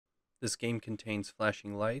This game contains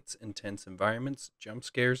flashing lights, intense environments, jump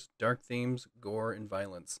scares, dark themes, gore, and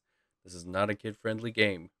violence. This is not a kid-friendly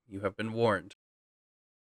game. You have been warned.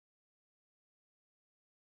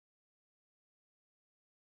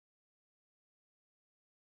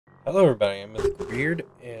 Hello everybody, I'm Mythical Beard,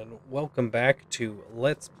 and welcome back to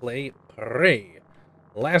Let's Play Prey.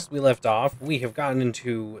 Last we left off, we have gotten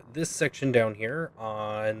into this section down here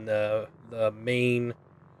on the main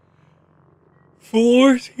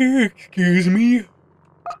floors here, excuse me.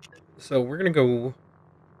 So we're gonna go...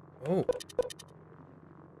 Oh.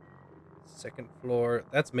 Second floor.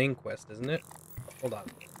 That's main quest, isn't it? Hold on.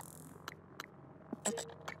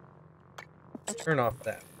 Turn off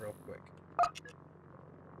that real quick.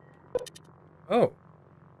 Oh.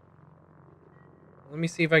 Let me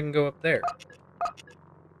see if I can go up there.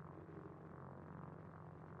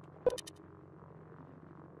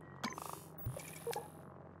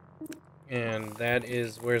 And that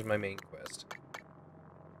is... Where's my main quest?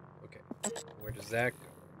 Okay. Where does that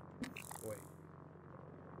go? Wait.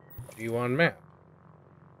 View on map.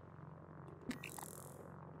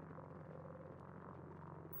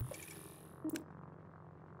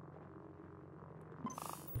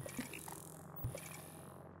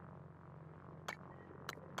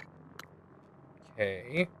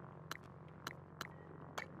 Okay.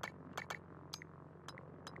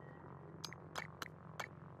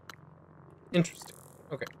 Interesting.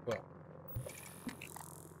 Okay, well.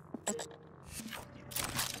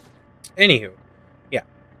 Anywho. Yeah.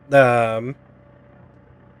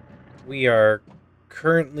 We are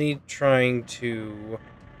currently trying to...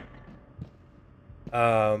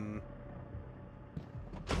 Oh.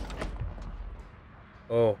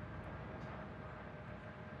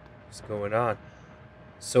 What's going on?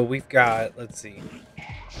 So we've got... Let's see.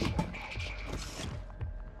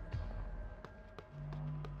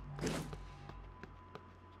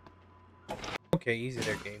 Okay, easy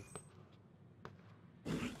there, game.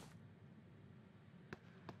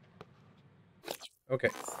 Okay,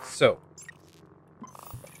 so...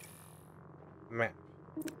 Map.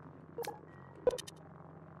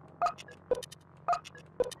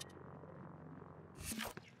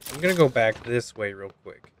 I'm gonna go back this way real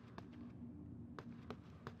quick.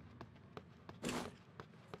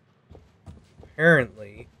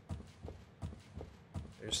 Apparently,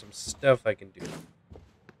 there's some stuff I can do.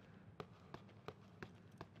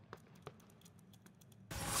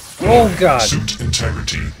 Oh god! Suit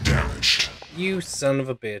integrity damaged. You son of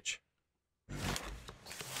a bitch.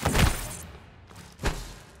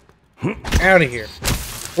 Out of here.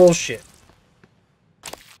 Bullshit.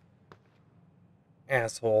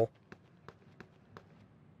 Asshole.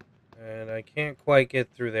 And I can't quite get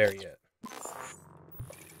through there yet.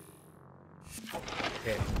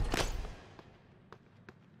 Okay.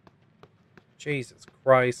 Jesus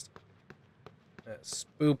Christ. That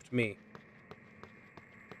spooked me.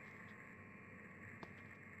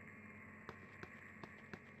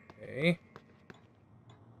 Okay.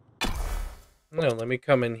 No, let me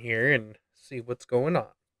come in here and see what's going on.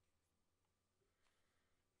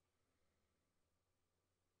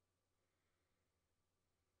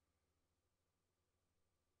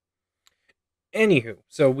 Anywho,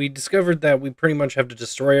 so we discovered that we pretty much have to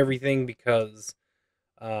destroy everything because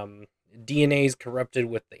DNA is corrupted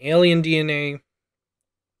with the alien DNA.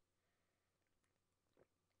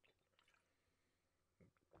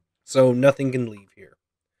 So nothing can leave here.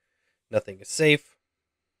 Nothing is safe.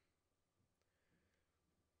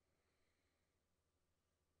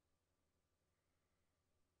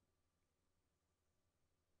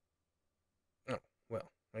 Oh,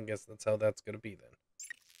 well, I guess that's how that's going to be then.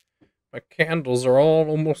 My candles are all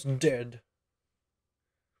almost dead.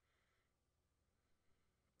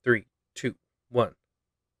 3, 2, 1.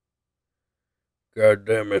 God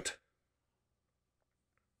damn it.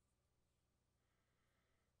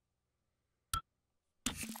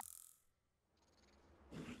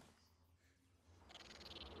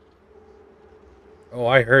 Oh,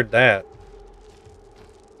 I heard that.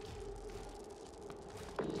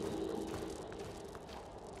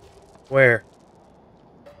 Where?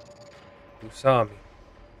 Who saw me?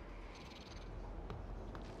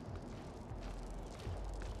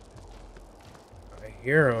 I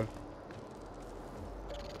hear them.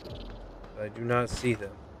 But I do not see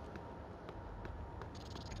them.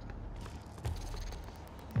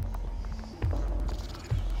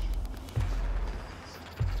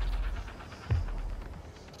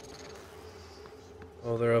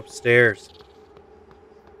 Oh, they're upstairs.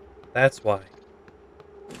 That's why.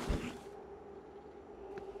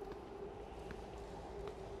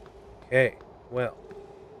 Okay, well.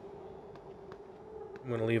 I'm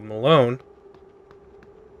gonna leave them alone.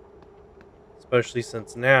 especially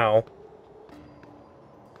since now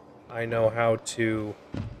I know how to...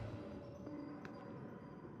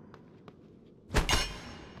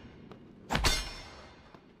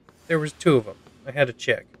 There was 2 of them. I had to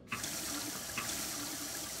check.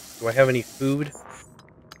 Do I have any food?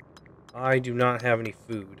 I do not have any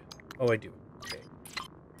food. Oh, I do. Okay.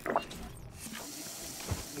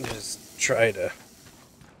 Just try to...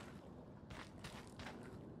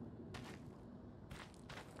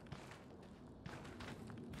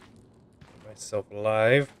 Get myself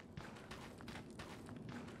alive.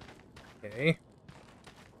 Okay.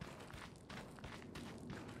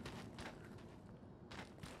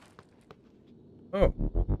 Oh.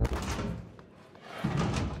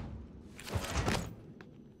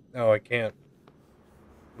 No, I can't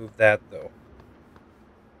move that, though.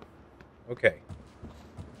 Okay.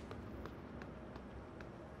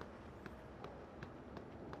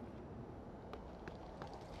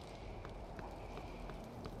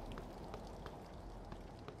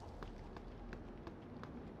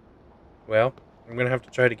 Well, I'm gonna have to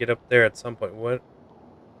try to get up there at some point. What?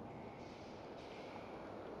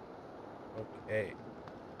 Okay.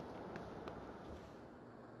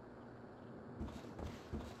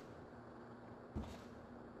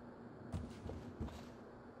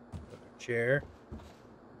 Another chair.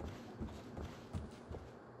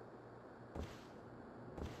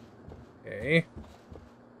 Okay.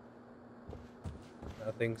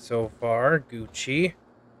 Nothing so far. Gucci.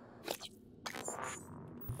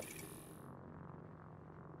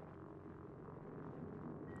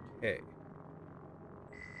 Okay.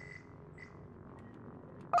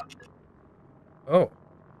 Oh.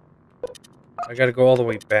 I gotta go all the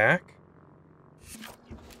way back?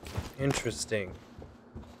 Interesting.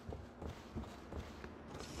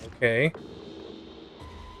 Okay.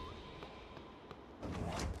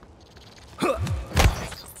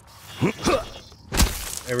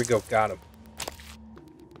 There we go, got him.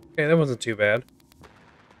 Okay, that wasn't too bad.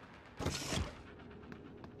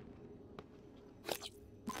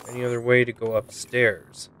 Any other way to go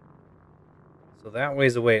upstairs? So that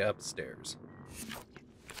way's the way upstairs.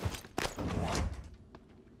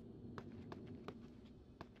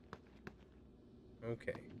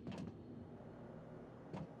 Okay.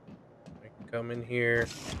 I can come in here.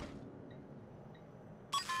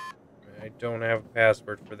 I don't have a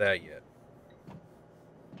password for that yet.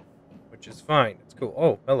 Which is fine. It's cool.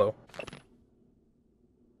 Oh, hello.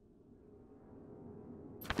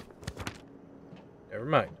 Never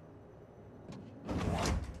mind.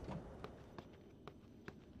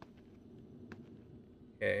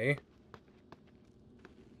 Okay.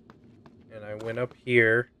 And I went up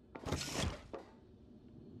here.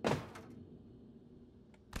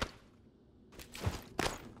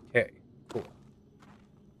 Okay, cool.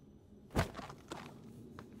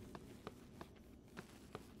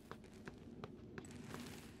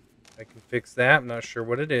 I can fix that. I'm not sure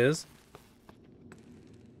what it is.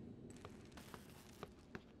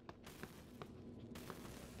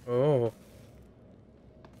 Oh.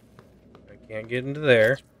 I can't get into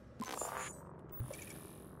there.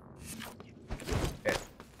 Okay.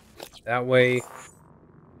 That way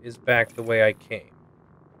is back the way I came.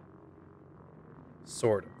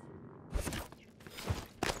 Sort of.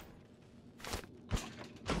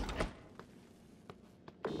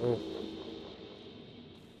 Oh.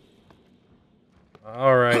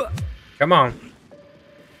 Alright. Come on.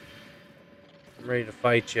 I'm ready to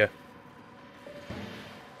fight you.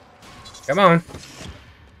 Come on.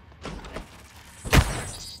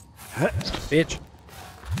 Bitch.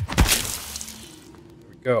 There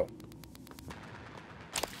we go.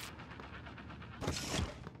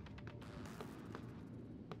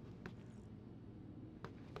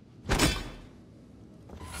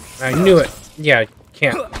 I knew it. Yeah, you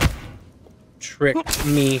can't trick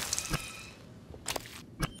me.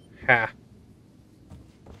 Ha.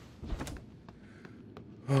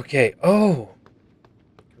 Okay. Oh.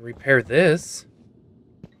 Can repair this.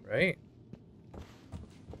 Right?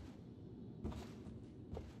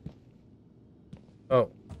 Oh.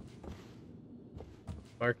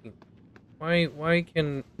 Marking. Why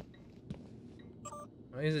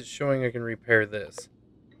is it showing I can repair this?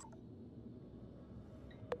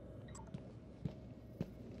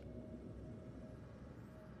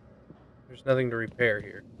 There's nothing to repair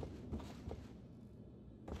here.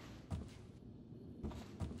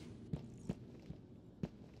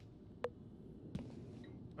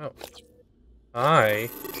 Oh. I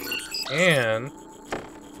can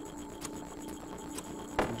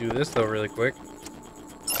do this, though, really quick.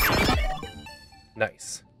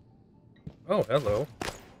 Nice. Oh, hello.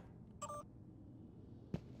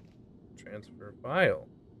 Transfer file.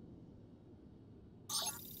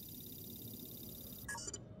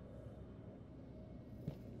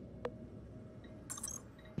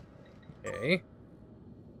 Okay.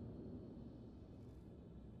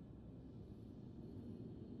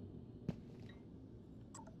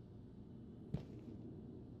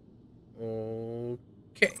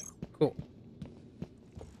 Okay, cool.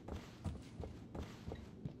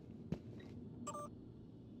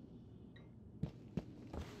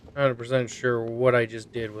 100% sure what I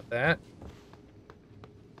just did with that,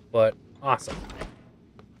 but awesome.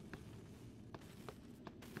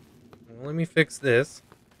 Let me fix this.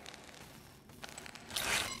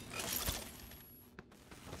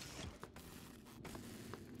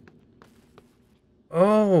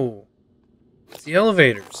 Oh, it's the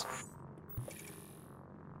elevators.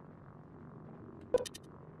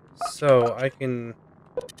 So I can...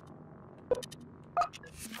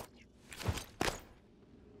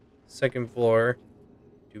 Second floor,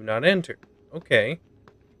 do not enter. Okay.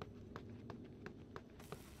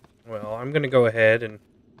 Well, I'm gonna go ahead and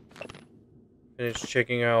finish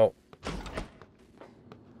checking out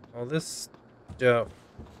all this stuff.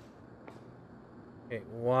 Okay,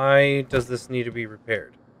 why does this need to be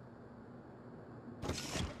repaired?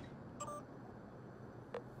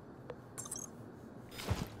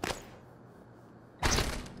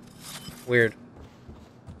 Weird.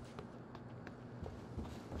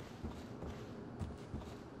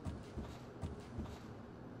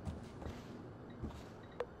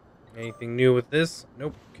 Anything new with this?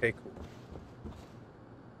 Nope. Okay,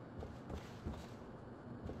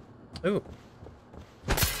 cool. Ooh.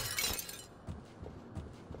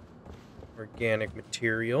 Organic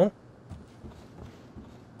material.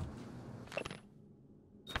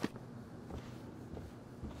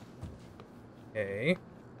 Okay.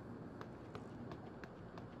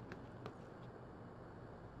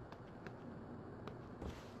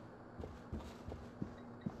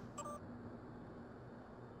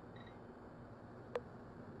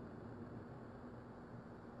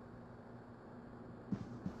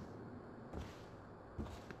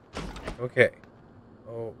 Okay.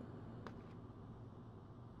 Oh.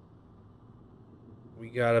 We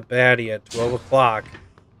got a baddie at 12 o'clock.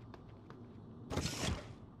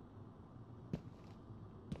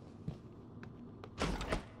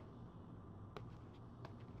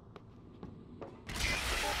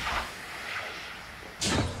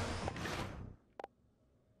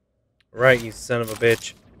 Right, you son of a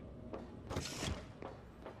bitch.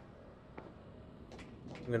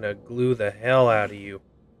 I'm gonna glue the hell out of you.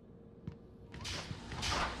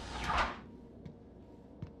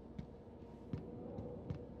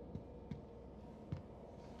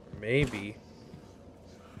 Or maybe...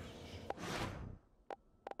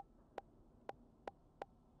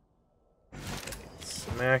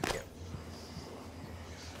 smack him.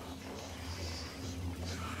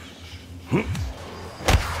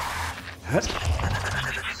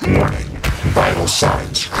 Warning. Vital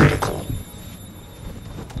signs critical.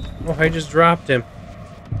 Oh, I just dropped him.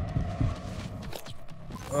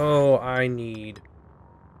 Oh, I need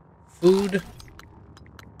food.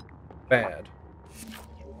 Bad.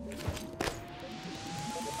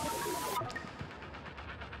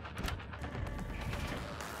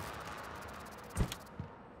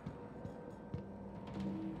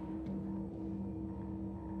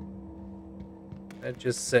 That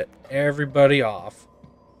just set everybody off.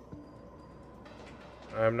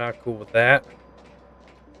 I'm not cool with that.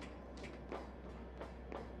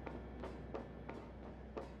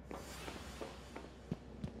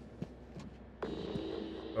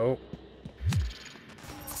 Oh.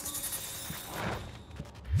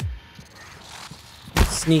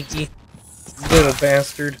 Sneaky little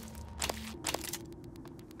bastard.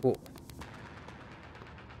 Cool.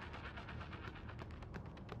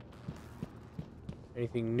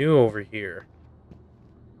 Anything new over here?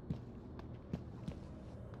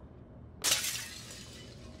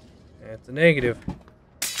 That's a negative.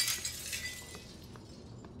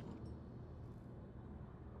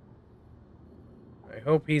 I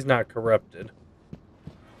hope he's not corrupted.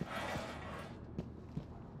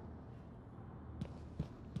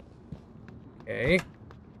 Okay.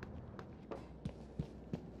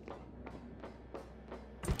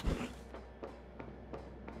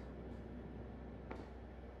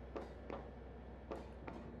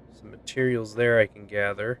 Some materials there I can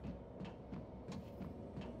gather.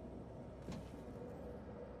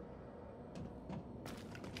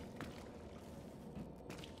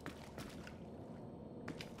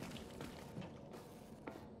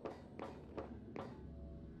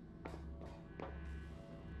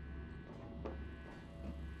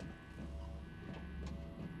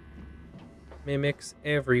 Mimics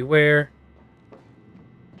everywhere.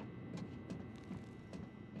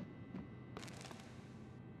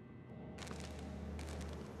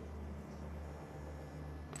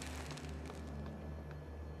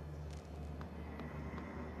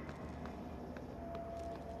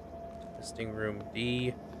 Testing room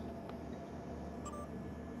D.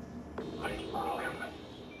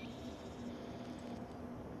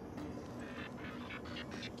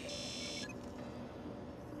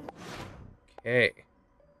 Okay.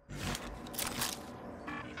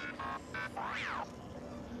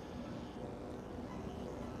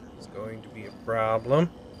 It's going to be a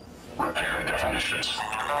problem. Repair definitions.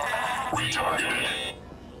 Retargeted.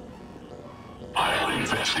 I'll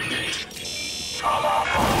investigate.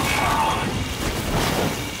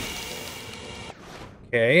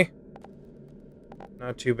 Okay.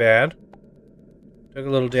 Not too bad. Took a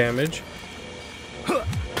little damage.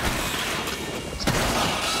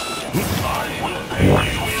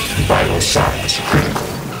 Vital signs critical.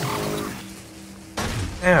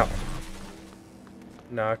 Ow.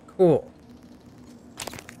 Not cool.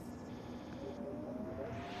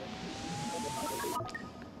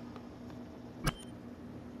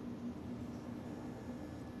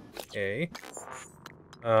 Okay.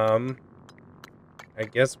 I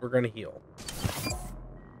guess we're gonna heal.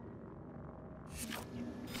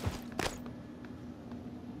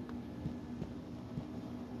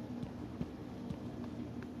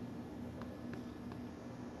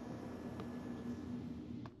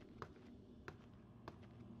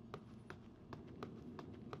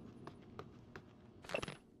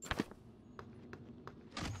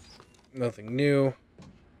 Nothing new.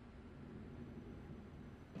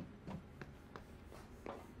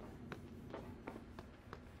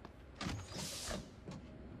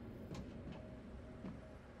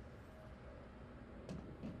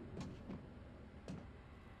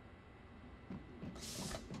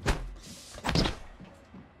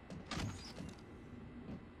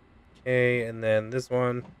 Okay, and then this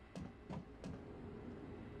one.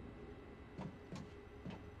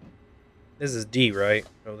 This is D, right?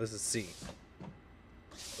 No, this is C.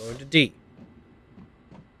 Going to D.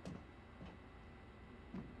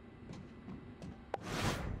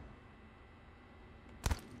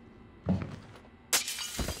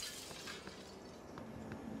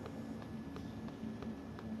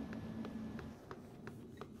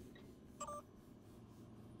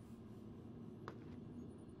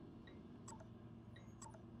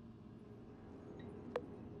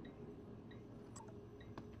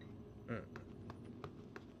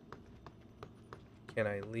 Can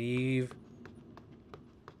I leave?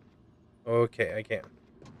 Okay, I can.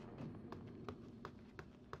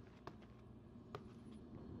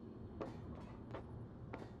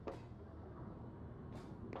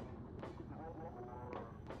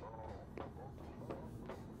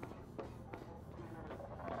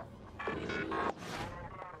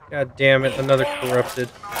 God damn it, another corrupted.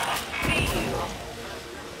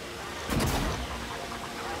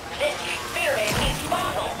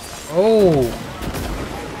 Oh!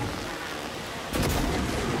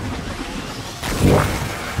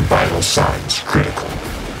 Vital signs critical.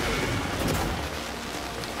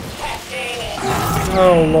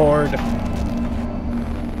 Oh, Lord.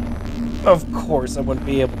 Of course, I wouldn't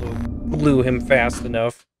be able to glue him fast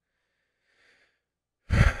enough.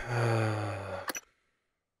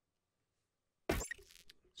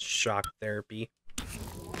 Shock therapy.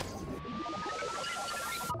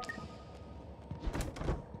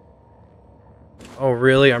 Oh,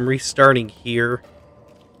 really? I'm restarting here?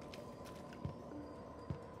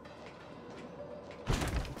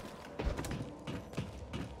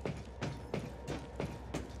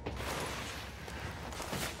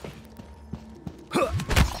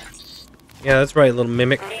 Yeah, that's right, little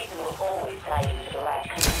mimic.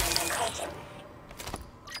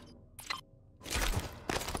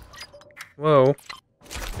 Whoa.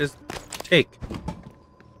 Just take.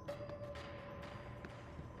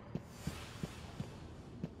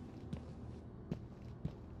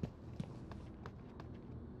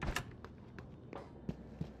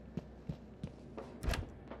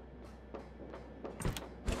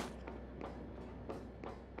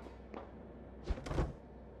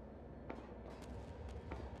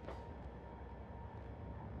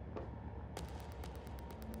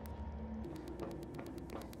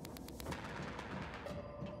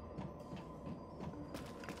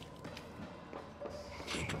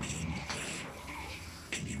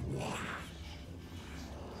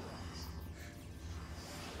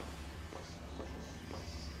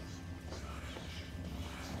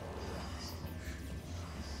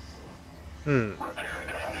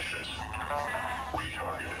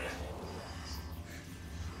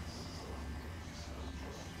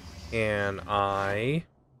 Can I...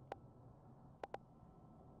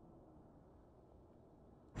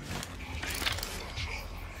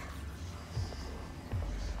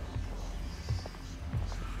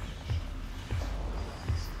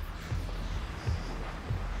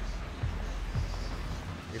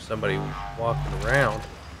 somebody walking around.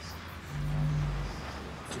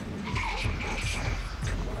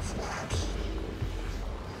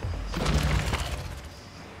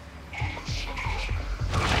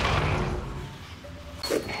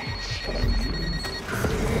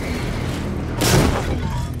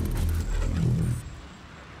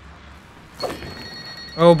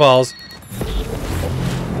 Oh, balls.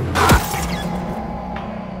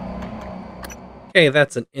 Okay,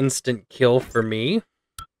 that's an instant kill for me.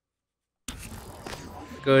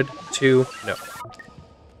 Good to know.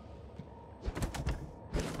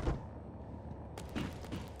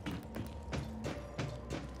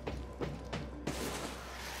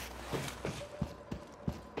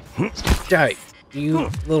 Die,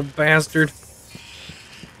 you little bastard.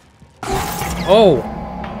 Oh!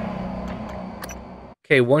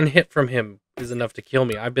 Okay, one hit from him is enough to kill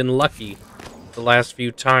me. I've been lucky the last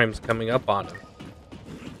few times coming up on him.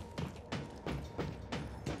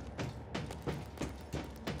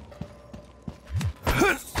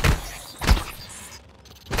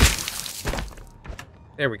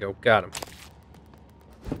 There we go, got him.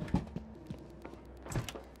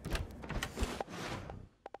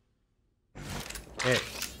 Okay.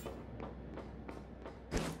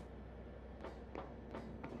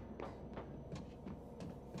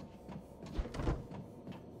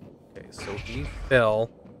 Okay, so he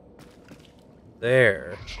fell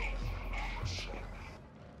there.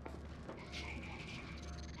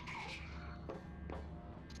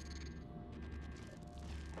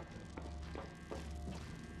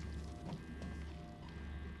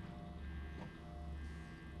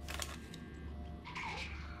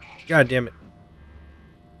 God damn it.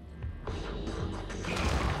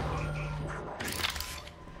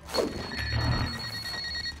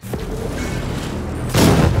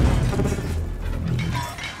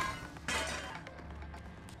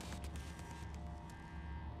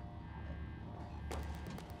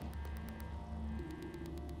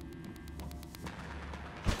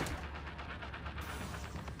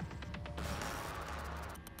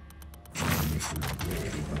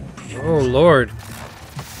 Oh, Lord.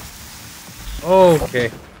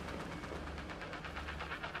 Okay.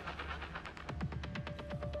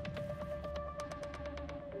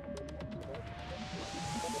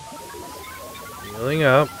 Healing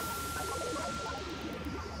up.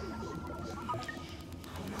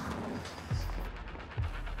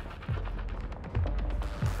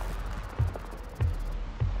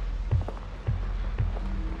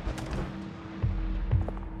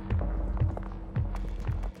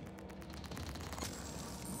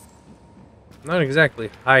 Not exactly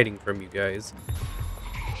hiding from you guys.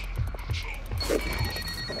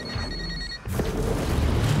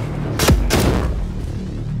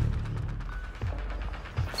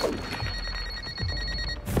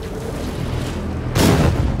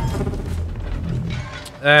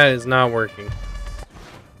 That is not working.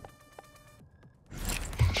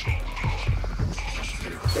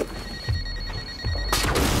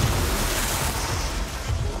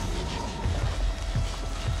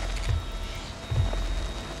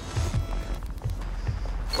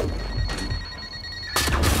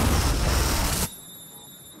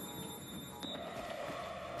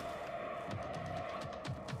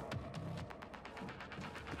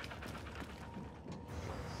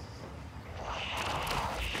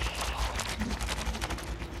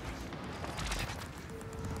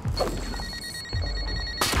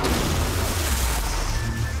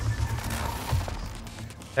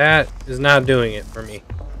 That is not doing it for me.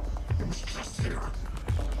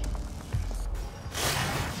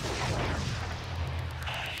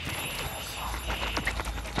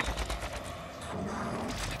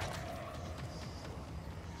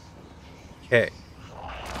 Okay.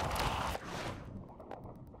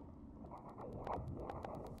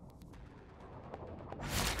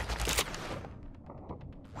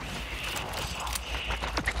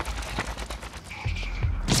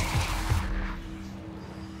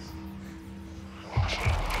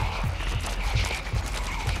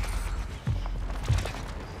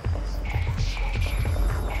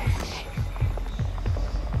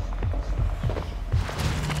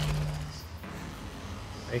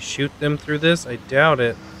 I shoot them through this? I doubt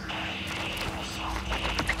it.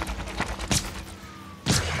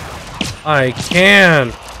 I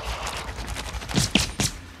can!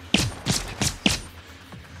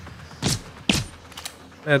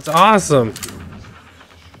 That's awesome!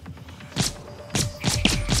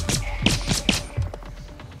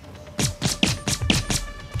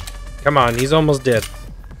 Come on, he's almost dead.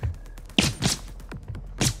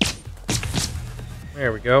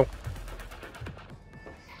 There we go.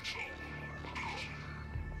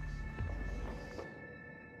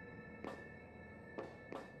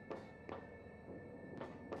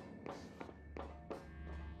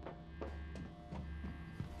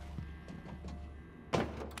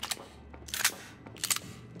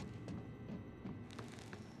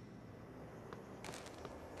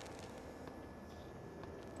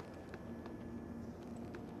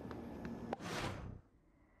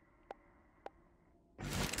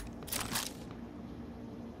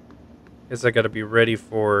 Guess I gotta be ready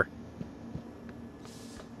for...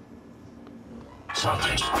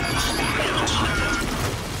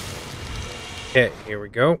 Okay, here we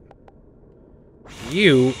go.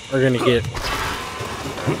 You are gonna get...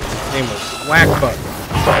 Name was Whack Bug.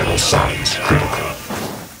 Vital signs critical.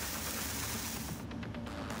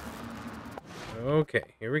 Okay,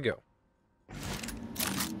 here we go.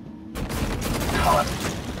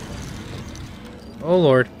 Oh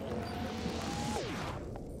Lord.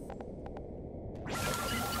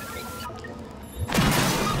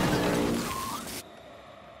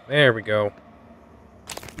 There we go.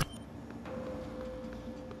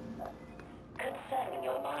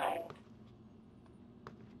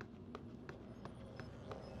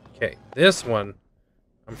 Okay, this one,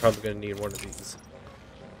 I'm probably going to need one of these.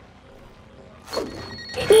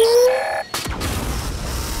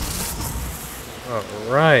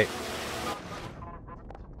 Alright.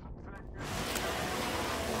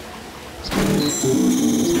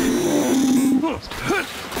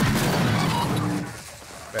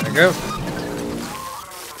 Back up.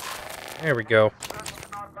 There we go.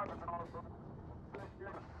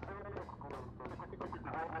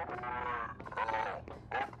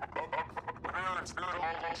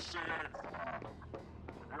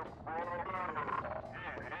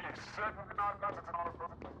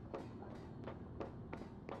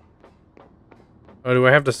 Oh, do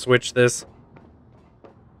I have to switch this?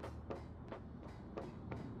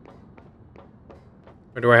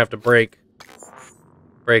 Or do I have to break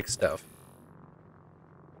stuff?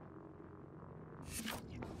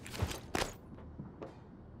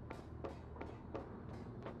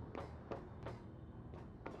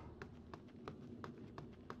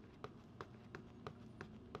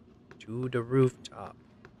 To the rooftop.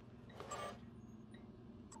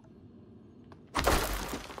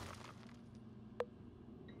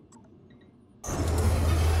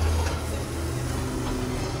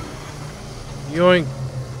 Yoink.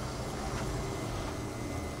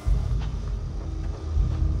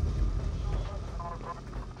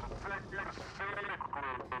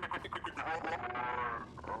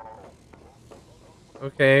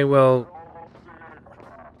 Okay, well...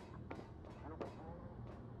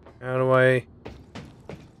 How do I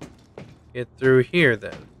get through here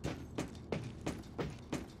then?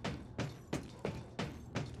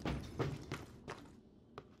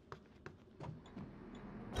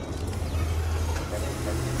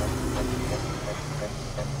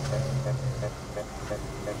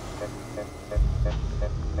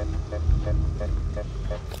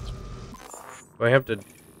 Do I have to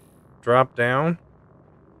drop down?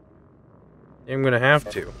 I'm gonna have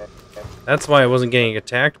to. That's why I wasn't getting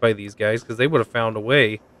attacked by these guys, because they would have found a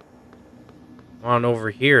way on over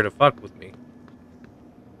here to fuck with me.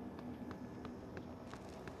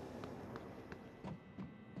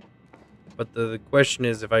 But the question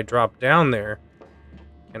is, if I drop down there,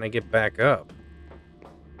 can I get back up?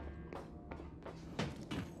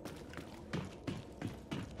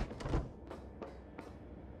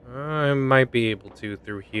 I might be able to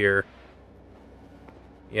through here.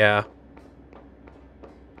 Yeah.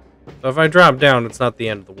 So if I drop down, it's not the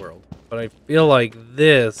end of the world. But I feel like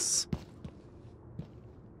this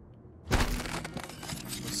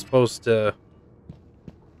is supposed to...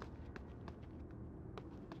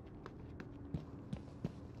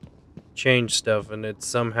 change stuff, and it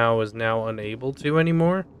somehow is now unable to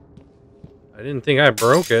anymore. I didn't think I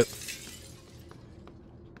broke it.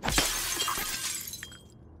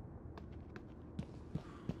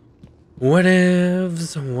 What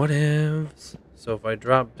ifs? What ifs? So if I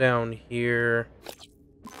drop down here,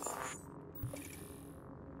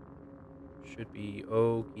 should be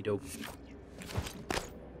okie dokie.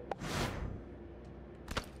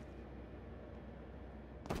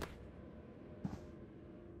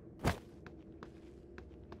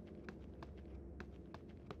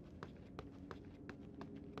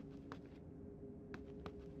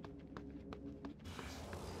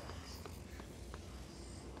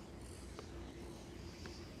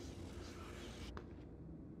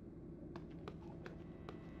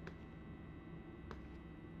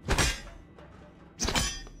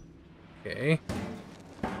 Okay.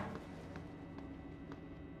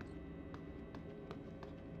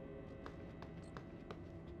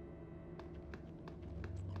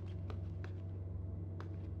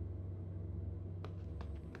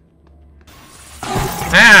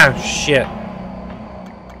 Ah, shit.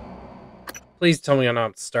 Please tell me I'm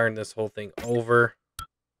not starting this whole thing over.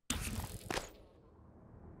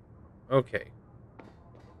 Okay.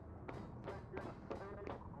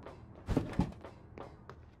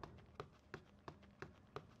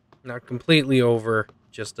 Not completely over,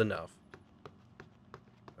 just enough.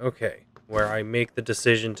 Okay. where I make the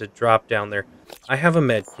decision to drop down there. I have a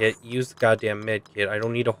med kit. Use the goddamn med kit. I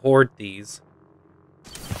don't need to hoard these.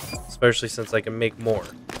 Especially since I can make more.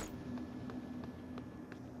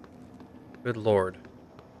 Good lord.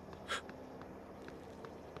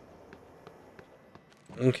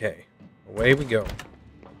 Okay. Away we go.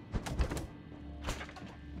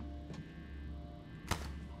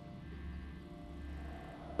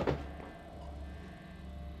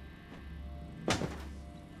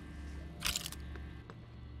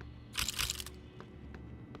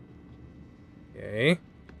 Okay.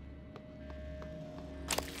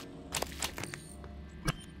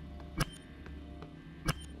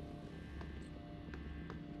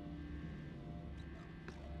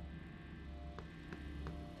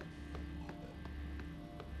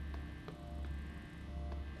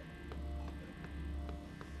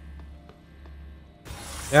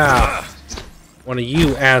 Ah, one of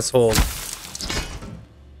you assholes.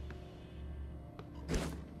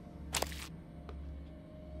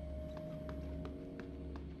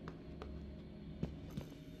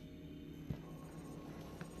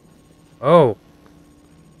 Oh.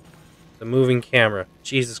 The moving camera.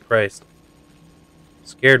 Jesus Christ.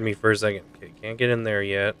 Scared me for a second. Okay, can't get in there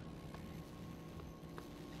yet.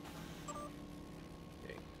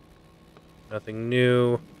 Okay. Nothing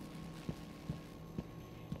new.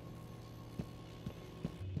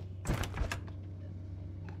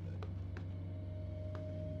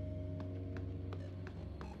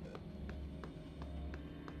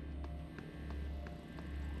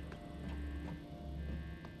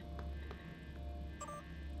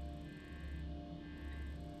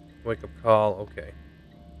 Wake up call, okay.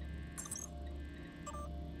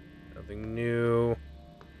 Nothing new.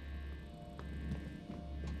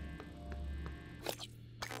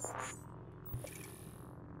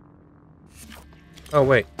 Oh,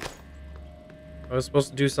 wait. I was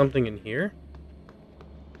supposed to do something in here?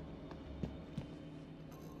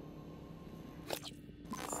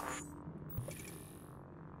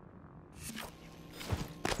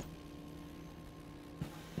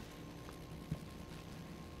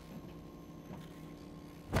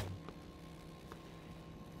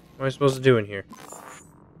 What am I supposed to do in here?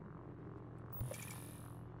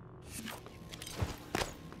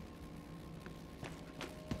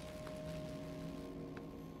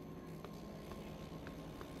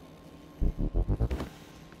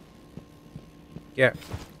 Yeah.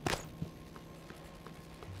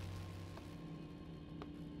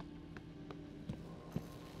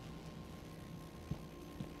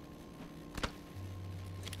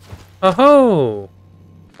 Oh-ho!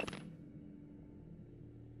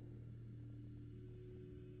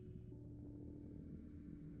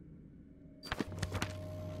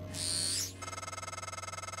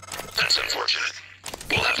 That's unfortunate.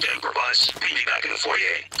 We'll have to improvise. Meet me back in the foyer.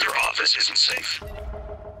 Your office isn't safe.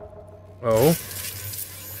 Oh.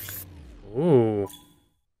 Ooh.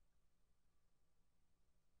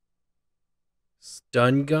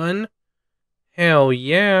 Stun gun? Hell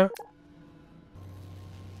yeah.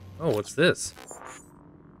 Oh, what's this?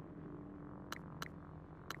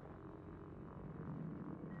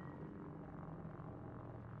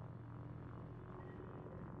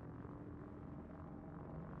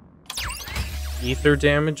 Ether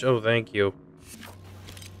damage? Oh, thank you.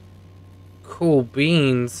 Cool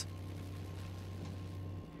beans.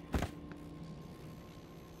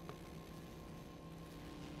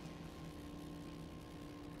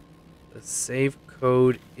 The save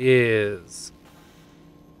code is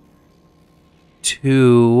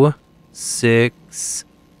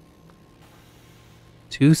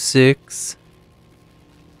 2626.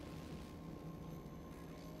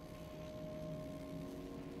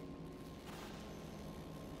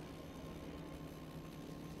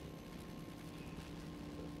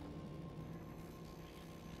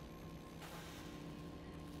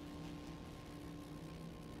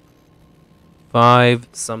 Five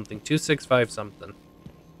something. 265 something.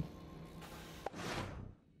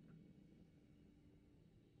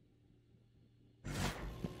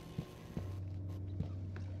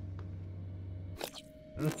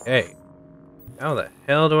 Okay. How the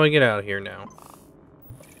hell do I get out of here now?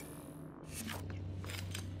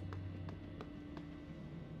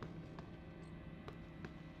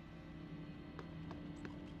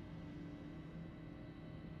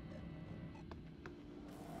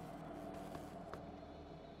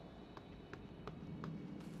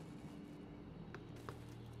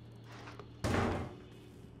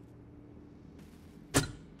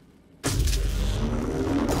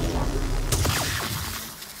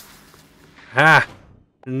 Ha!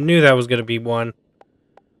 Knew that was gonna be one.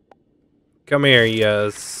 Come here,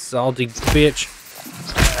 you salty bitch.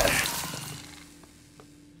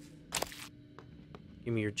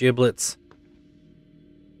 Give me your giblets.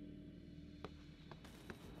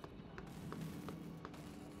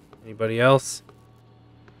 Anybody else?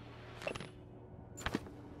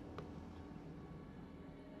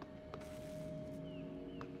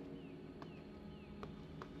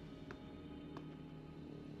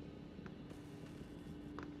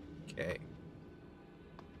 Okay.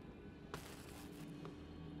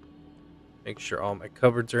 Make sure all my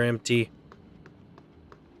cupboards are empty.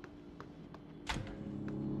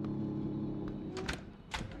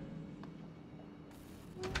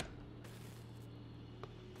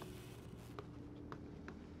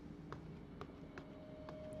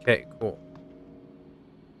 Okay, cool.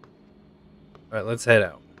 Alright, let's head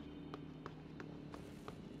out.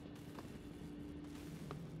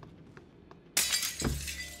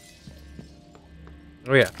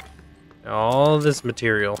 Oh yeah. Now all this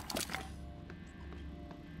material.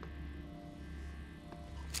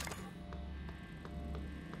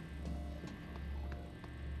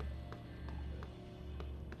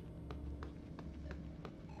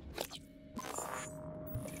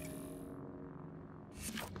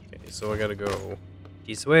 Okay, so I gotta go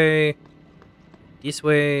this way. This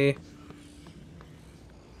way.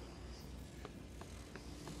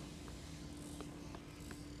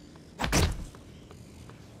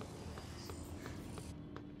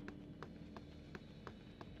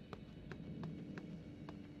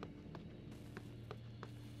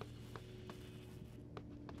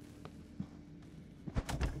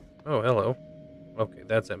 Oh, hello. Okay,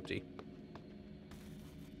 that's empty.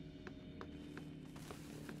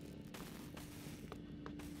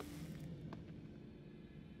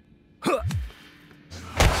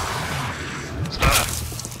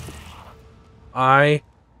 I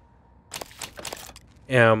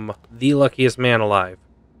am the luckiest man alive.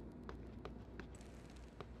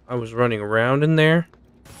 I was running around in there.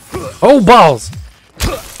 Oh, balls!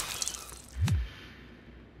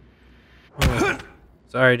 Oh,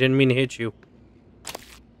 sorry, I didn't mean to hit you.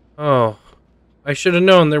 Oh, I should have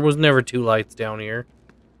known there was never two lights down here.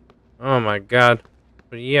 Oh my god.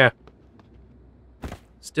 But yeah.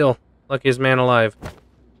 Still, luckiest man alive.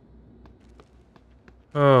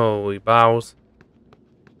 Holy bows.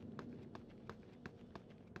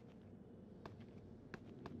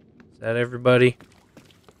 Is that everybody?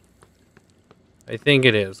 I think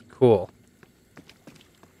it is. Cool.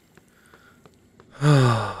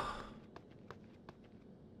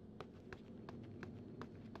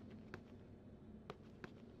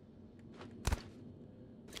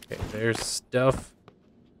 Okay, there's stuff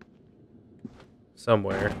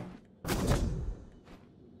somewhere.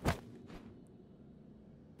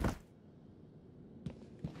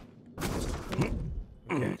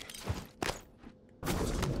 Okay.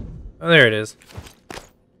 Oh, there it is.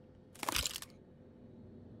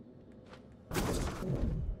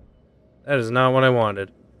 That is not what I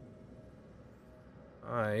wanted.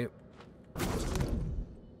 I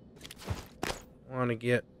want to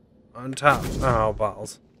get on top. Oh,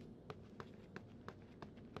 balls.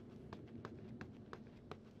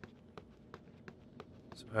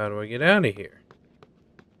 So how do I get out of here?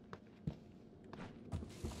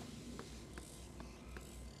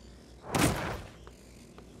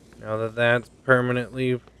 Now that that's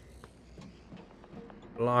permanently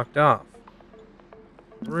blocked off.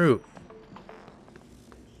 Roof.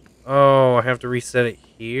 Oh, I have to reset it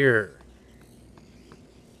here.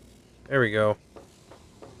 There we go.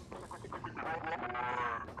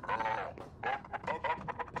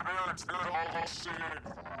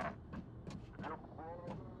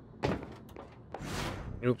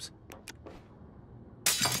 Oops.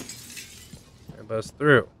 I bust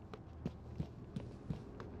through.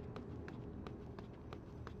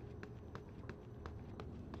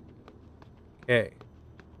 Okay.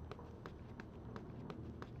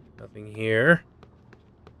 Nothing here.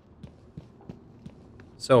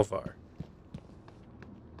 So far.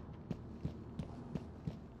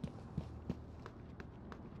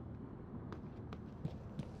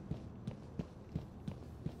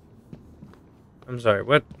 I'm sorry,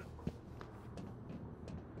 what?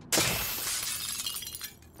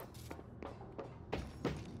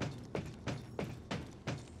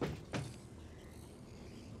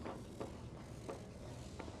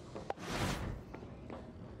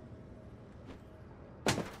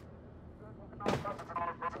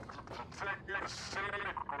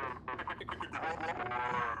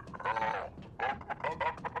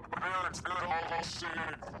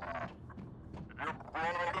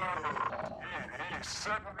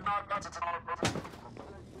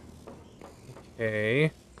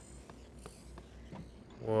 Okay.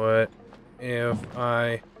 What if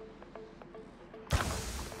I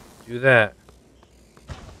do that?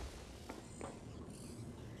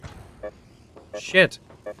 shit.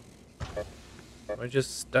 Am I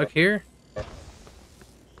just stuck here?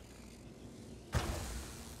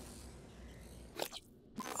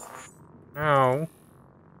 Ow.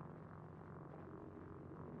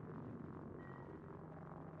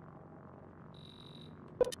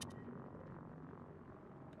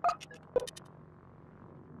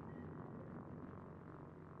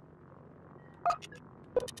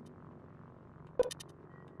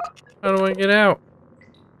 How do I get out?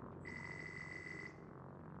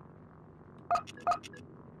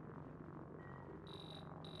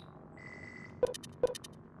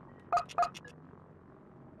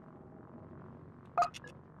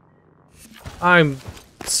 I'm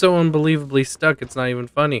so unbelievably stuck, it's not even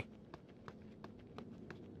funny.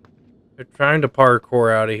 They're trying to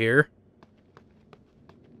parkour out of here.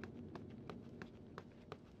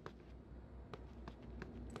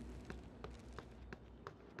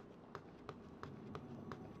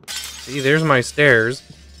 See, there's my stairs.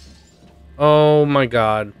 Oh my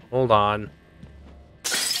god. Hold on.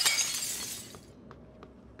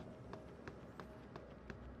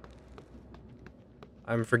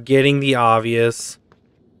 I'm forgetting the obvious.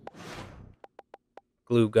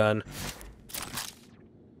 Glue gun.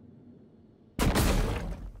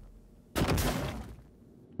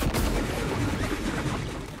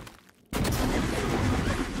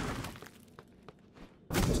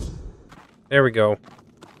 There we go.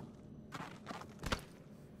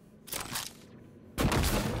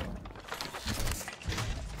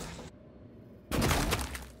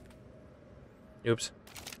 Oops.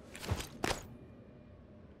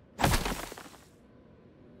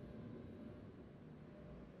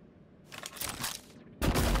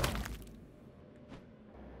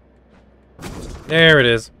 There it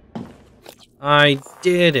is. I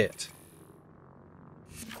did it.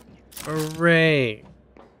 Hooray.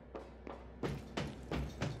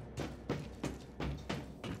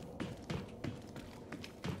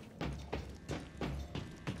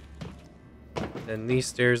 And these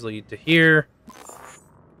stairs lead to here.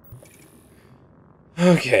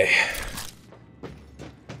 Okay.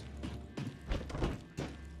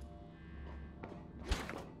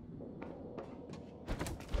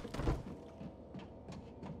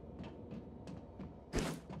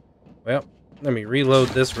 Well, let me reload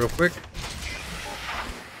this real quick.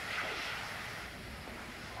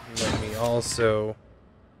 Let me also...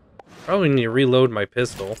 Probably need to reload my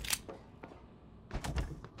pistol.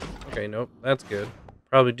 Okay, nope, that's good.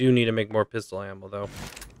 Probably do need to make more pistol ammo, though.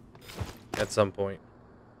 At some point.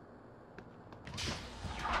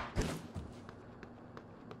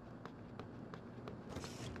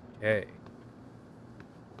 Okay.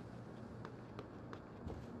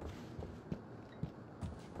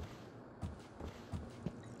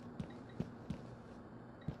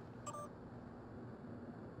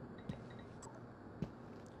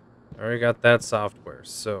 Already got that software,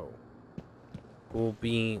 so... Cool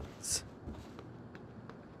beans.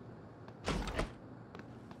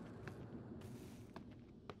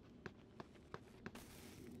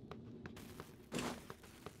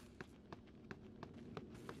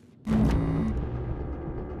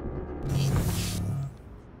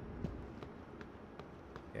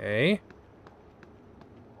 Okay.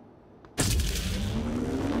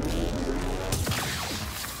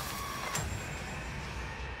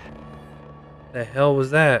 The hell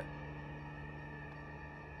was that?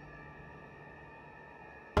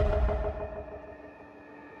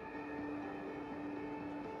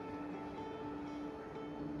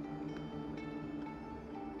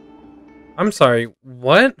 I'm sorry,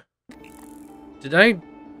 what? Did I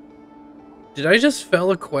just fail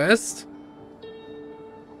a quest?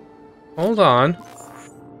 Hold on.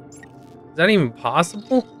 Is that even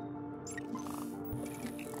possible?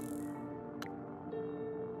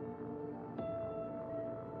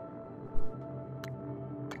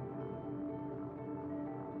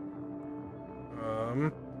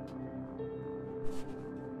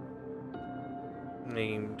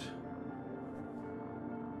 Named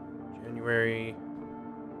January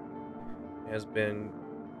has been,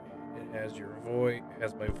 it has your voice, it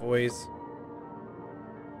has my voice.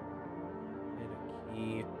 Hit a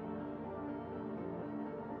key.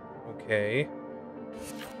 Okay.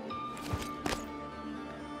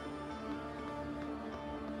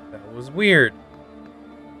 That was weird.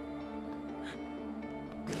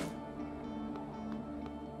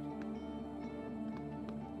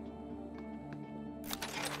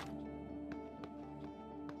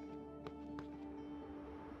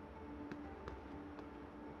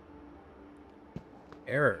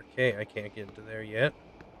 Error. Okay, I can't get into there yet.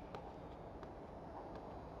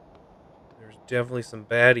 There's definitely some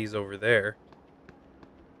baddies over there.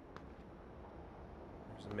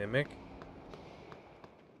 Mimic.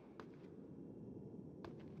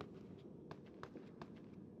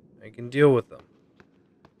 I can deal with them.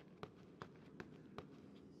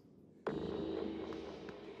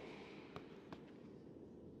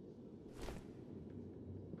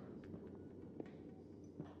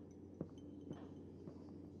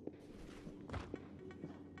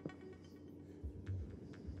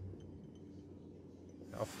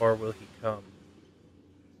 How far will he come?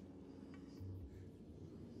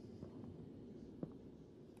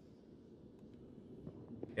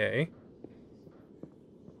 Okay.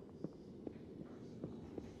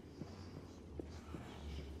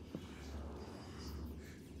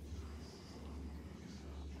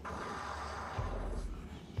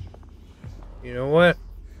 You know what?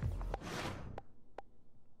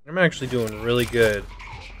 I'm actually doing really good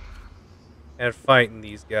at fighting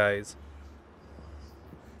these guys.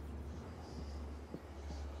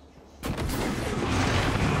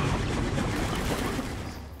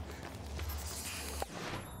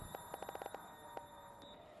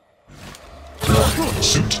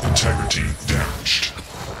 Suit integrity damaged.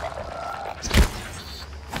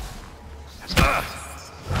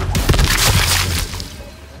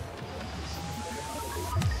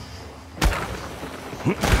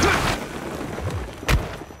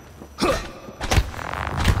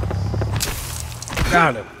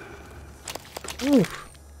 Got him. Oof.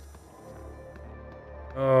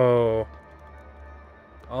 Oh.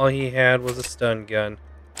 All he had was a stun gun.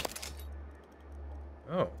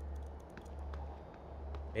 Oh.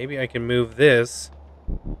 Maybe I can move this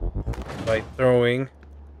by throwing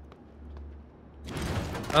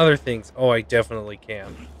other things. Oh, I definitely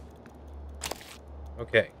can.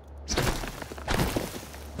 Okay.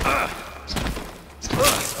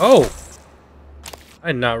 Oh!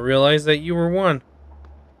 I did not realize that you were one.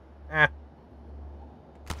 Ah.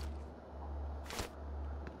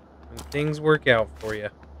 When things work out for you.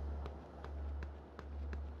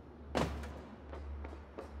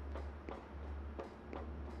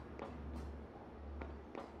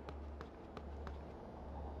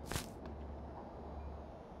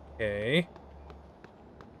 Okay.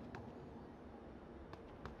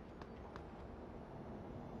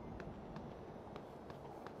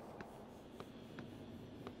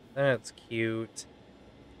 That's cute.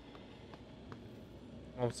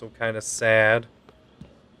 Also kind of sad.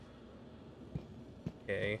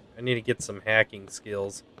 Okay, I need to get some hacking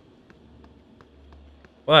skills.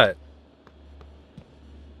 But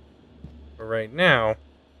for right now,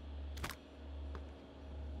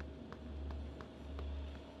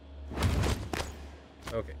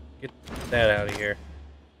 okay, get that out of here.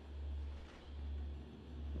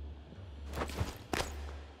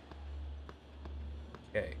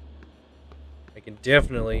 Okay. I can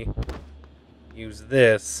definitely use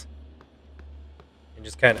this and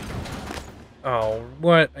just kind of... Oh,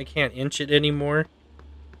 what? I can't inch it anymore?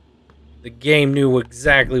 The game knew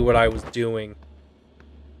exactly what I was doing.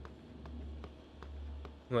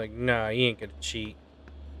 I'm like, nah, he ain't gonna cheat.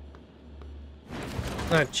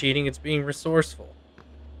 It's not cheating, it's being resourceful.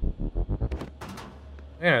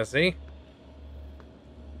 Yeah, see?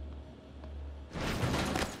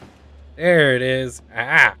 There it is.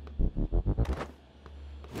 Ah!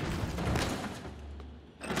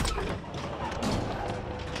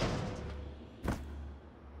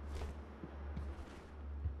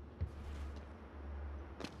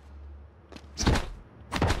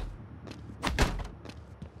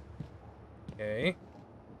 Okay.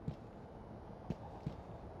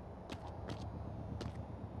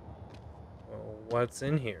 Well, what's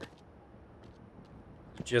in here?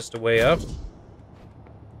 Just a way up?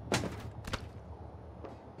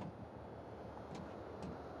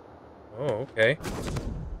 Oh, okay.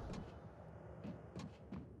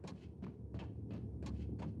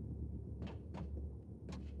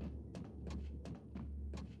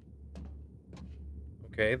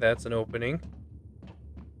 Okay, that's an opening.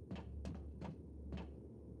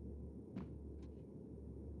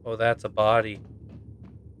 Oh, that's a body.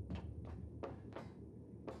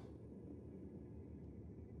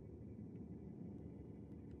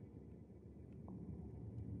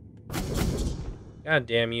 God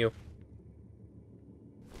damn you.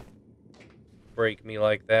 Break me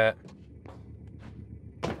like that.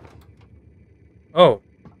 Oh.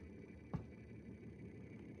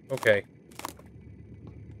 Okay.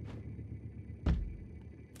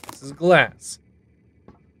 This is glass.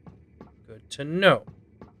 Good to know.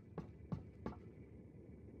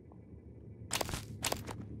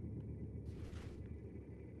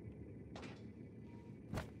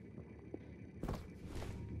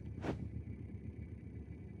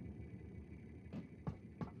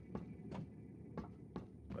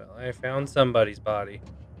 I found somebody's body.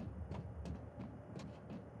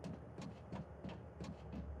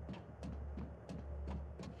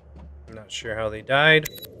 I'm not sure how they died.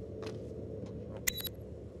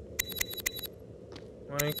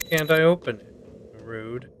 Why can't I open it?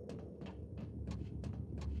 Rude.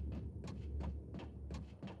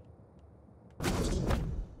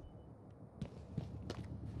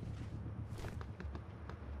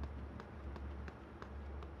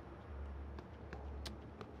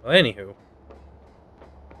 Well, anywho.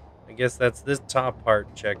 I guess that's this top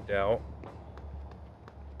part checked out.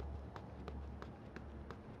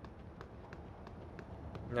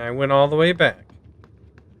 And I went all the way back.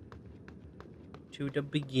 To the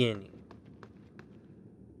beginning.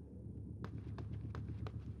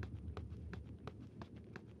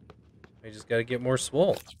 I just gotta get more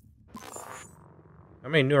swole. How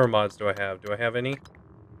many neuromods do I have? Do I have any?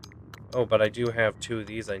 Oh, but I do have 2 of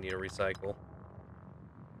these I need to recycle.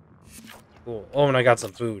 Cool. Oh, and I got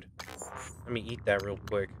some food. Let me eat that real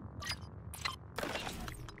quick.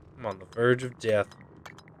 I'm on the verge of death.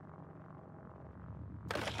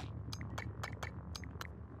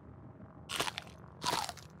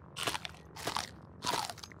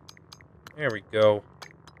 There we go.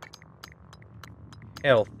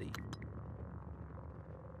 Healthy.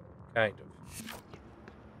 Kind of.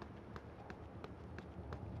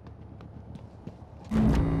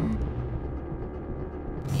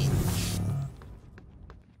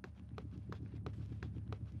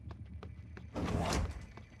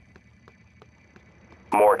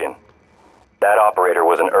 Morgan, that operator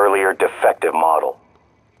was an earlier defective model.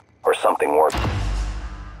 Or something worse.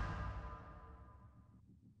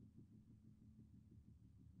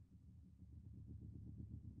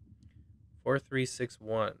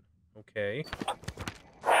 4361. Okay.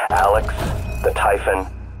 Alex, the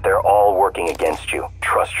Typhon, they're all working against you.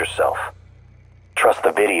 Trust yourself. Trust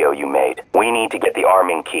the video you made. We need to get the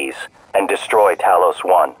arming keys and destroy Talos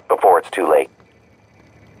 1 before it's too late.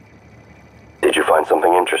 Did you find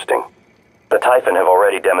something interesting? The Typhon have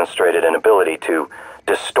already demonstrated an ability to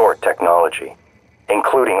distort technology,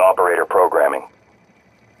 including operator programming.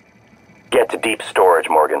 Get to deep storage,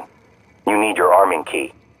 Morgan. You need your arming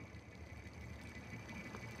key.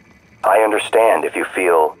 I understand if you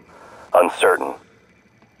feel uncertain.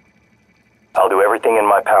 I'll do everything in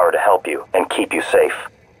my power to help you and keep you safe.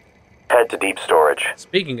 Head to deep storage.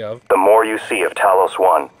 Speaking of... The more you see of Talos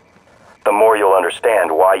 1, the more you'll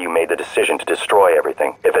understand why you made the decision to destroy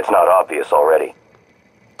everything, if it's not obvious already.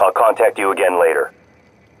 I'll contact you again later.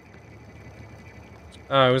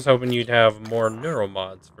 I was hoping you'd have more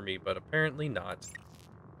neuromods for me, but apparently not.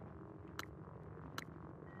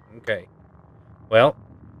 Okay. Well.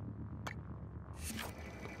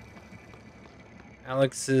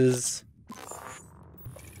 Alex's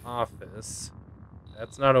office.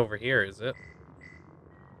 That's not over here, is it?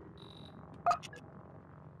 I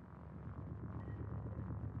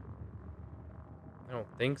don't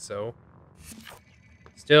think so.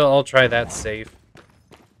 Still, I'll try that safe.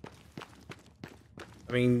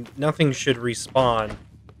 I mean, nothing should respawn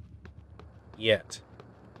yet.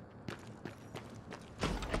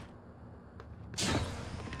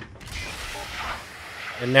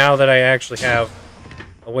 And now that I actually have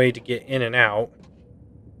a way to get in and out,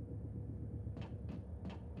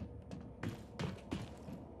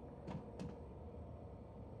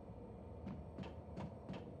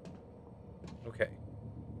 okay.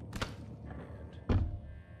 And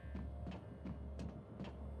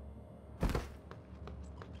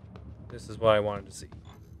this is what I wanted to see.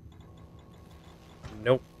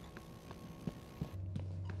 Nope.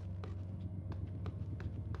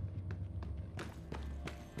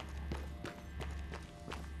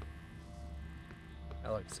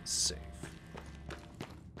 Alex is safe.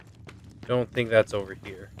 Don't think that's over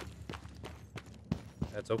here.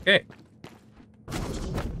 That's okay.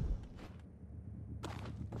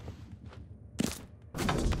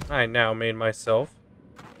 I now made myself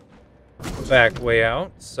a back way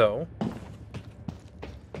out, so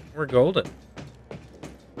we're golden.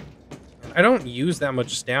 I don't use that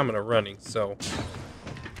much stamina running, so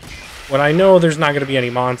when I know there's not going to be any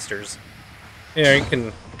monsters, yeah, you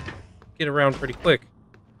can get around pretty quick.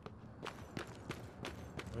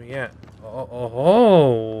 Oh yeah.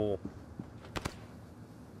 Oh.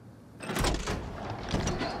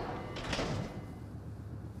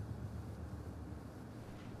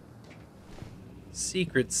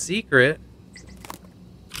 Secret.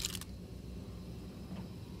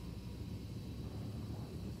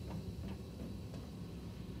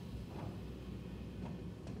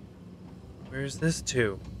 Where's this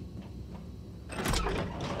to?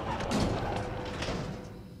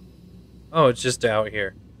 Oh, it's just out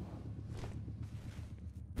here.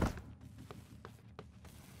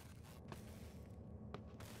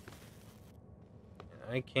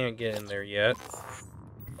 I can't get in there yet.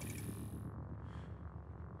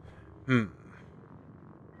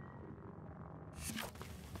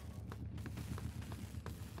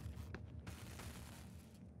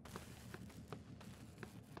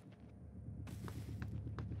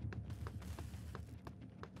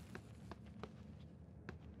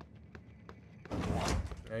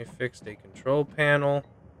 I fixed a control panel.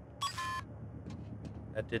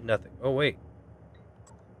 That did nothing. Oh, wait.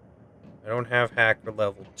 I don't have hacker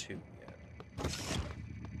level 2 yet.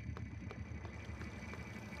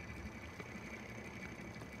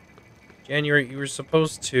 January, you were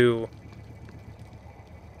supposed to...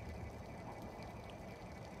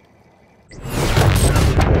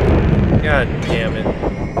 God damn it.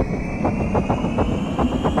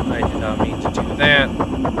 I did not mean to do that.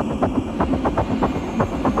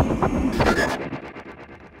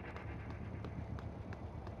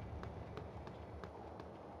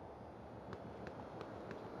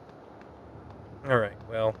 Alright,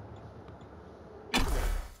 well.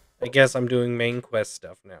 I guess I'm doing main quest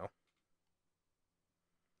stuff now.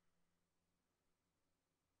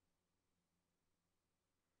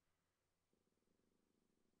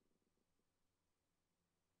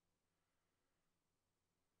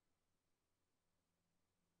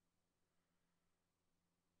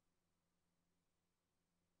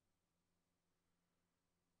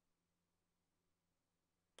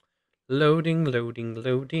 Loading, loading,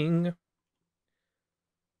 loading.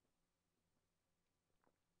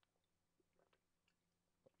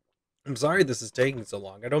 I'm sorry this is taking so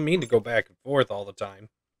long. I don't mean to go back and forth all the time.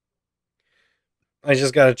 I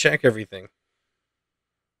just gotta check everything.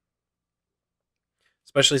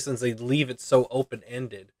 Especially since they leave it so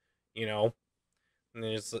open-ended, you know? And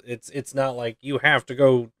it's not like you have to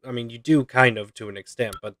go... I mean, you do kind of to an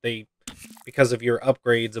extent, but they... Because of your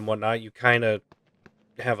upgrades and whatnot, you kind of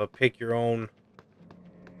have a pick-your-own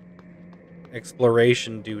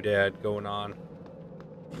exploration doodad going on.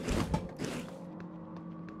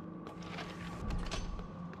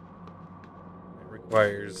 It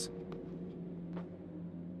requires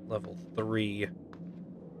level 3.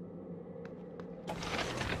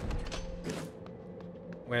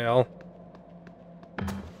 Well...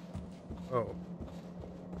 Oh.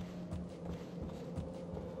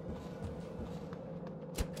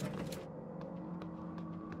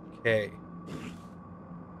 Okay.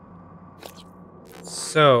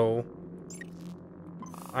 So,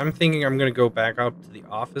 I'm thinking I'm going to go back up to the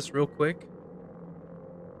office real quick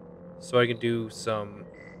so I can do some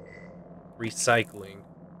recycling.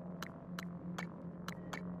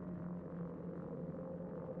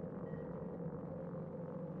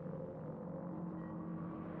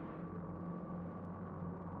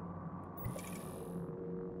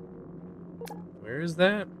 Where is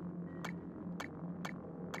that?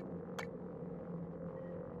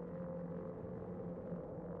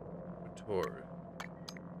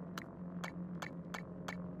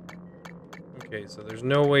 Okay, so there's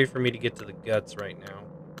no way for me to get to the guts right now.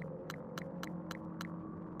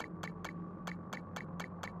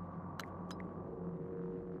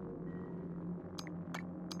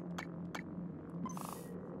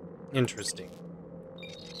 Interesting.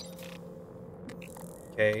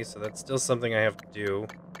 Okay, so that's still something I have to do.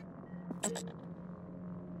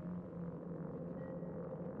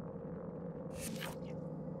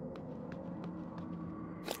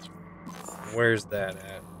 Where's that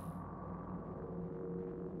at?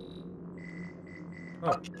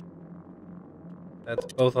 Oh.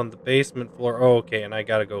 That's both on the basement floor. Oh, okay, and I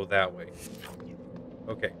gotta go that way.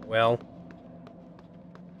 Okay, well.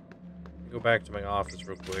 Go back to my office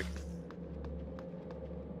real quick.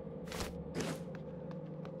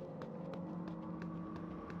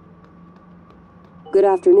 Good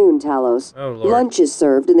afternoon, Talos. Oh, Lord. Lunch is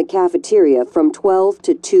served in the cafeteria from 12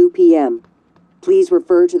 to 2 p.m. Please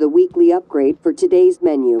refer to the weekly upgrade for today's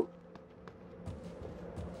menu.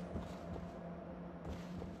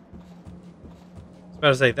 I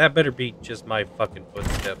was about to say, that better be just my fucking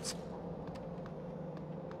footsteps.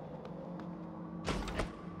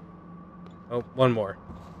 Oh, one more.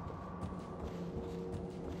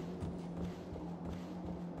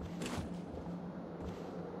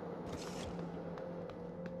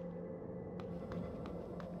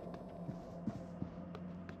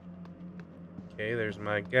 Okay, there's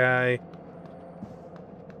my guy.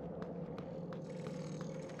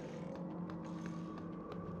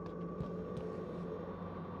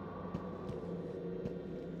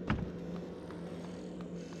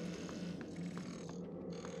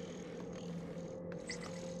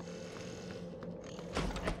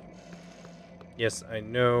 Yes, I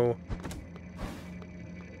know.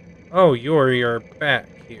 Oh, you're back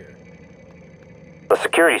here. The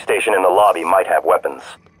security station in the lobby might have weapons.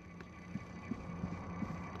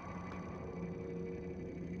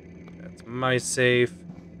 That's my safe.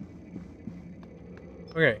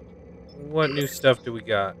 Okay. What new stuff do we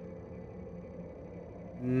got?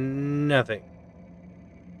 Nothing.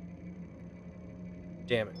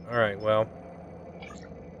 Damn it. Alright, well.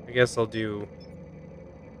 I guess I'll do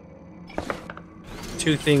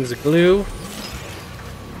 2 things of glue.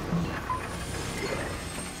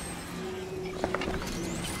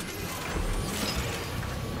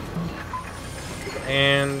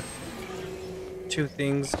 And 2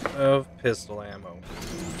 things of pistol ammo.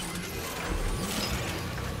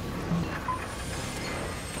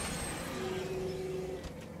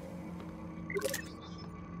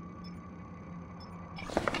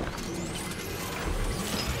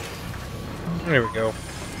 There we go.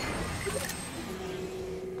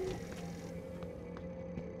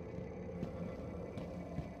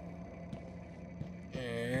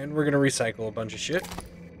 And we're gonna recycle a bunch of shit.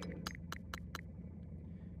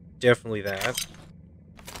 Definitely that.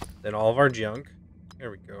 Then all of our junk.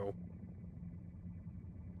 There we go.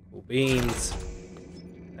 Cool beans.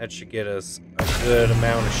 That should get us a good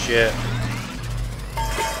amount of shit.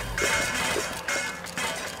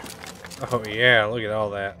 Oh yeah, look at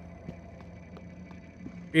all that.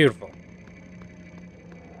 Beautiful.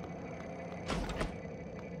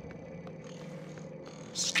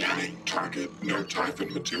 Scanning target. No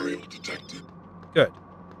Typhon material detected. Good.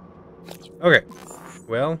 Okay.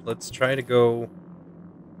 Well, let's try to go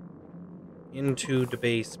into the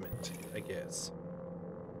basement, I guess.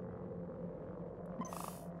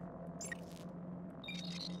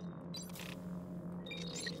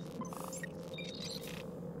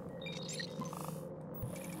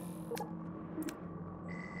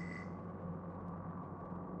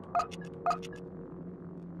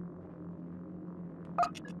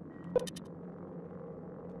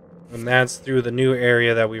 And that's through the new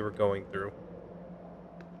area that we were going through.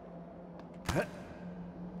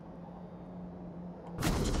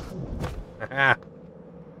 Haha.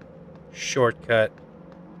 Shortcut.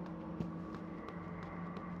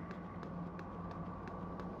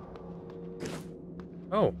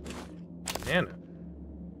 Oh. Banana.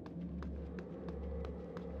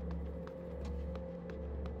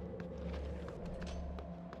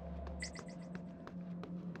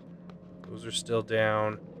 Those are still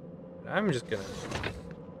down. I'm just gonna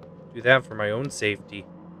do that for my own safety.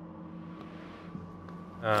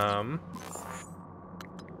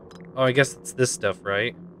 Oh, I guess it's this stuff,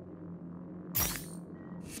 right?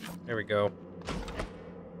 There we go.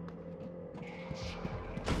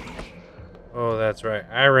 Oh, that's right.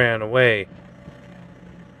 I ran away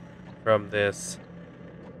from this.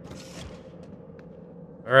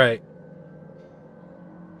 Alright.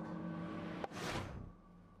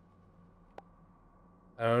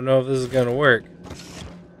 I don't know if this is gonna work.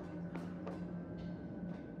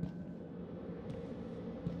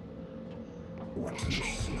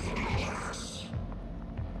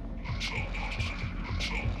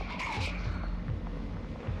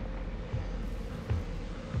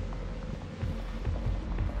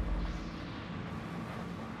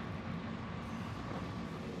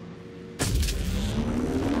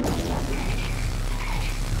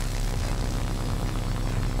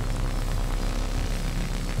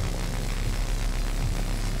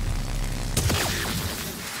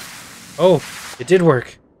 Oh, it did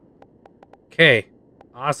work. Okay,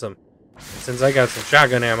 awesome. Since I got some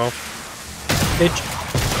shotgun ammo. Bitch.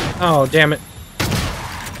 Oh, damn it.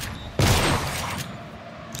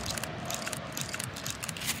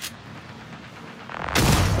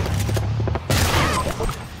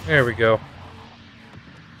 There we go.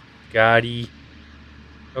 Gotti.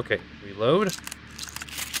 Okay, reload.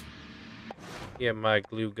 Get my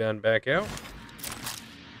glue gun back out.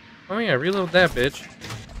 Oh yeah, reload that bitch.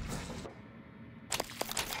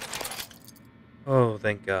 Oh,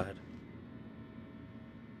 thank God.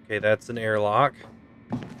 Okay, that's an airlock.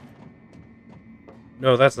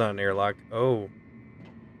 No, that's not an airlock. Oh.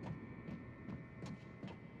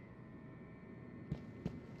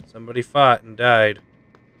 Somebody fought and died.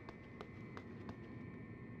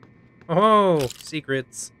 Oh,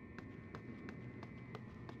 secrets.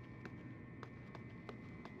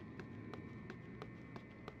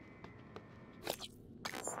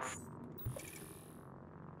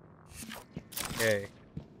 Okay.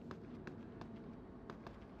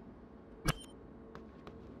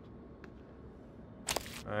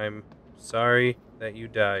 I'm sorry that you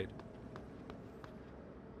died.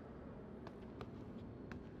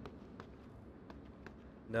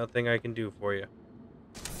 Nothing I can do for you.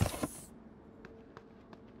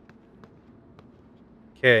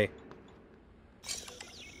 Okay.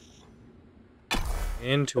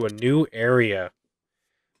 Into a new area.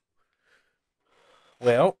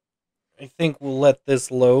 Well, I think we'll let this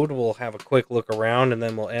load. We'll have a quick look around, and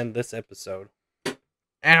then we'll end this episode.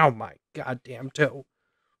 Ow, my goddamn toe.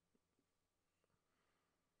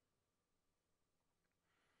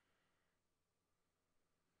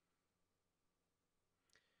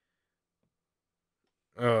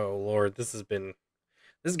 Oh, Lord, this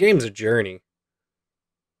game's a journey.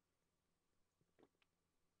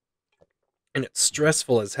 And it's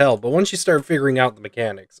stressful as hell, but once you start figuring out the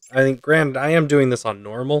mechanics, I think, granted, I am doing this on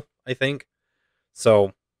normal, I think,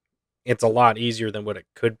 so it's a lot easier than what it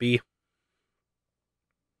could be.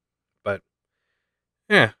 But,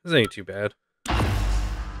 yeah, this ain't too bad.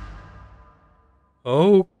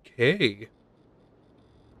 Okay.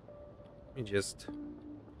 Let me just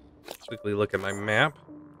quickly look at my map.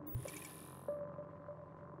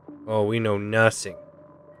 Oh, we know nothing.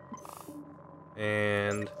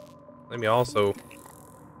 And let me also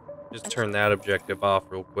just turn that objective off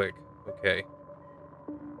real quick. Okay.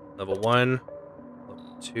 Level 1.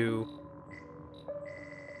 Level 2.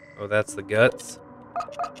 Oh, that's the guts.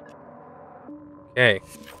 Okay.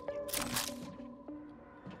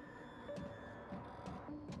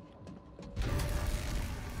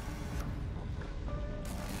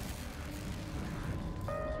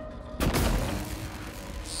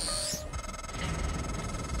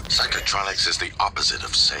 Psychotronics is the opposite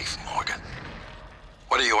of safe, Morgan.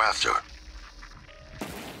 What are you after?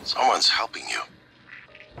 Someone's helping you.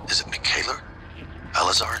 Is it Michaela?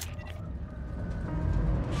 Elazar?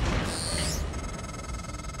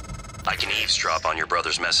 I can eavesdrop on your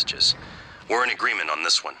brother's messages. We're in agreement on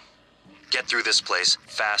this one. Get through this place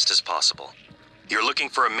fast as possible. You're looking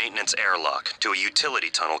for a maintenance airlock to a utility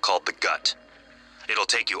tunnel called the Gut. It'll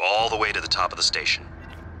take you all the way to the top of the station.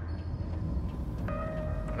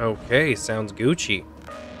 Okay, sounds Gucci.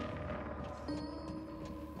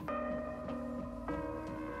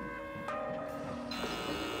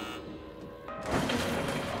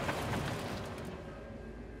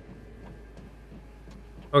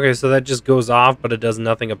 Okay, so that just goes off, but it does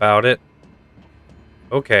nothing about it.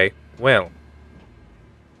 Okay, well.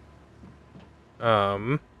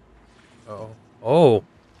 Oh. Oh.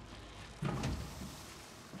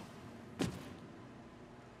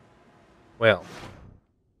 Well.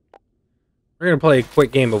 We're gonna play a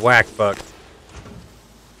quick game of Whack Fuck.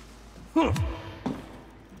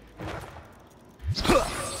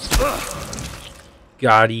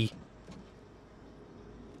 Gotti.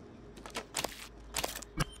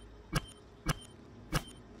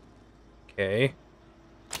 Okay.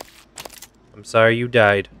 I'm sorry you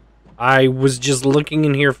died. I was just looking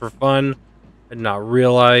in here for fun. I did not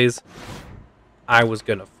realize I was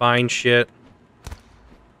gonna find shit.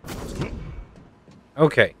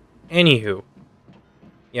 Okay. Anywho.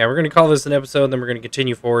 Yeah, we're gonna call this an episode, then we're gonna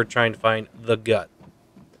continue forward trying to find the Gut.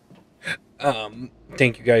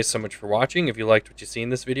 Thank you guys so much for watching. If you liked what you see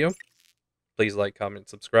in this video, please like, comment,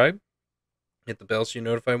 subscribe. Hit the bell so you're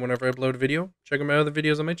notified whenever I upload a video. Check out my other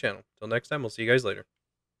videos on my channel. Till next time, we'll see you guys later.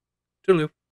 Toodaloo.